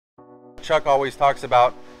Chuck always talks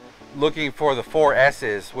about looking for the 4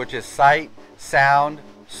 S's, which is sight, sound,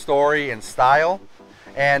 story, and style.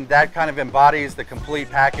 And that kind of embodies the complete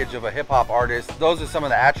package of a hip-hop artist. Those are some of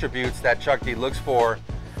the attributes that Chuck D looks for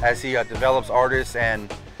as he develops artists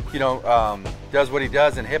and, you know, does what he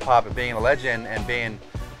does in hip-hop and being a legend and being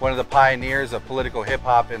one of the pioneers of political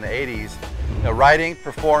hip-hop in the 80s. You know, writing,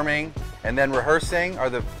 performing, and then rehearsing are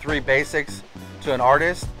the 3 basics to an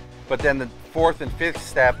artist. But then the 4th and 5th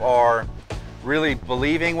step are really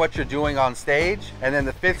believing what you're doing on stage. And then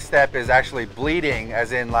the 5th step is actually bleeding,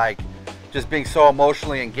 as in like just being so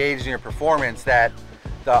emotionally engaged in your performance that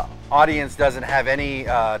the audience doesn't have any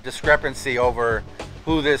discrepancy over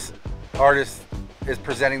who this artist is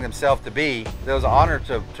presenting themselves to be. It was an honor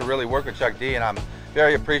to really work with Chuck D, and I'm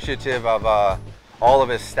very appreciative of all of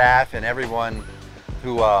his staff and everyone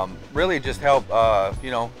who really just helped,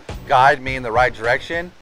 you know, guide me in the right direction.